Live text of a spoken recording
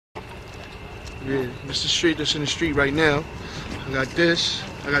Yeah, this is the street that's in the street right now. I got this.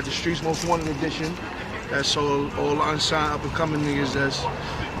 I got the Streets Most Wanted edition. That's all the unsigned up and coming niggas that's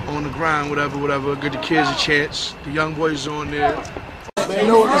on the grind, whatever. Give the kids a chance. The young boys on there. They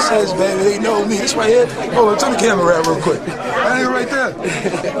know what this says, baby. They know me. This right here. Hold on, turn the camera around real quick. That nigga right there.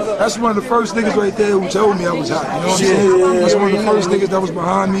 That's one of the first niggas right there who told me I was hot. You know what I'm saying? That's one of the first niggas that was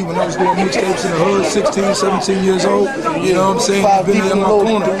behind me when I was doing mixtapes in the hood, 16, 17 years old. You know what I'm saying? Been there in my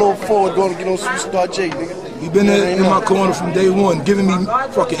corner. The little forward going to get on Superstar J, nigga. He been there in my corner from day one, giving me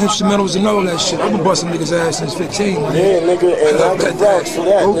fucking instrumentals and all that shit. I've been busting niggas' ass since 15, man. Yeah, nigga, and I can vouch for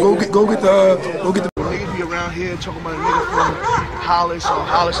that. Go get the. Niggas be around here talking about a nigga from Hollis or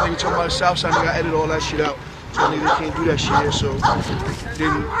Hollis nigga talking about the South Side. Nigga, I edit all that shit out. So niggas can't do that shit here. So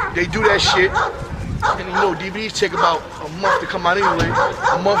then they do that shit, and you know DVDs take about a month to come out anyway.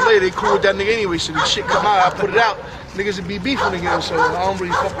 A month later they cool with that nigga anyway. So the shit come out, I put it out. Niggas would be beefing again. So I don't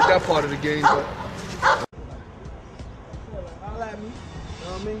really fuck with that part of the game. But holla at me. You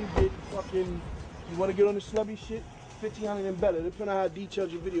know what I mean? You get fucking. You want to get on the slubby shit? 1,500 and better. Depending on how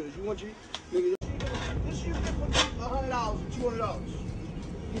detailed your videos. You want your nigga. This shit for $100 or $200.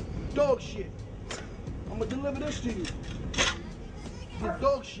 Dog shit. I'm gonna deliver this to you. The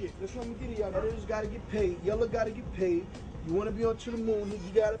dog shit. That's what I'm gonna get y'all. Niggas gotta get paid. Yellow gotta get paid. You wanna be on To the Moon, you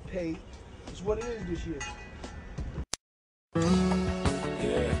gotta pay. That's what it is this year.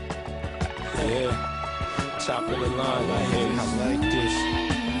 Yeah. Top of the line right here. I like this.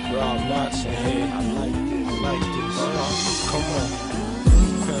 Rob Knots in here. I like this. Come on.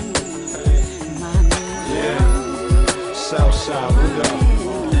 Yeah. Southside, what up?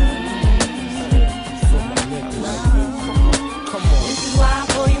 For my niggas. Come on. This is why I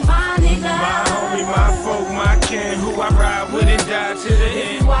call you my nigga. My homie, my folk, my kin, who I ride with and die to the This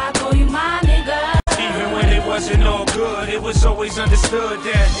end. is why I call you my nigga. Even when it wasn't all good, it was always understood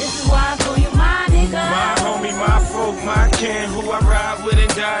that. This is why I call you my nigga. My homie, my folk, my kin, who I ride with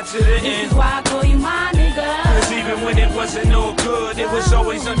and die to the This end. is why I call you my nigga. Cause even when it wasn't all good, it was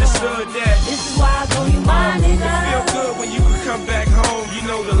always understood that. This is why I call you my nigga. It feel good when you can come back home. You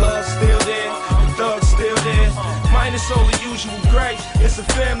know the love's still there, the thug's still there. Minus all the usual gripes, it's a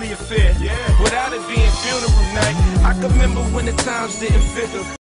family affair. Without it being funeral night, I can remember when the times didn't fit the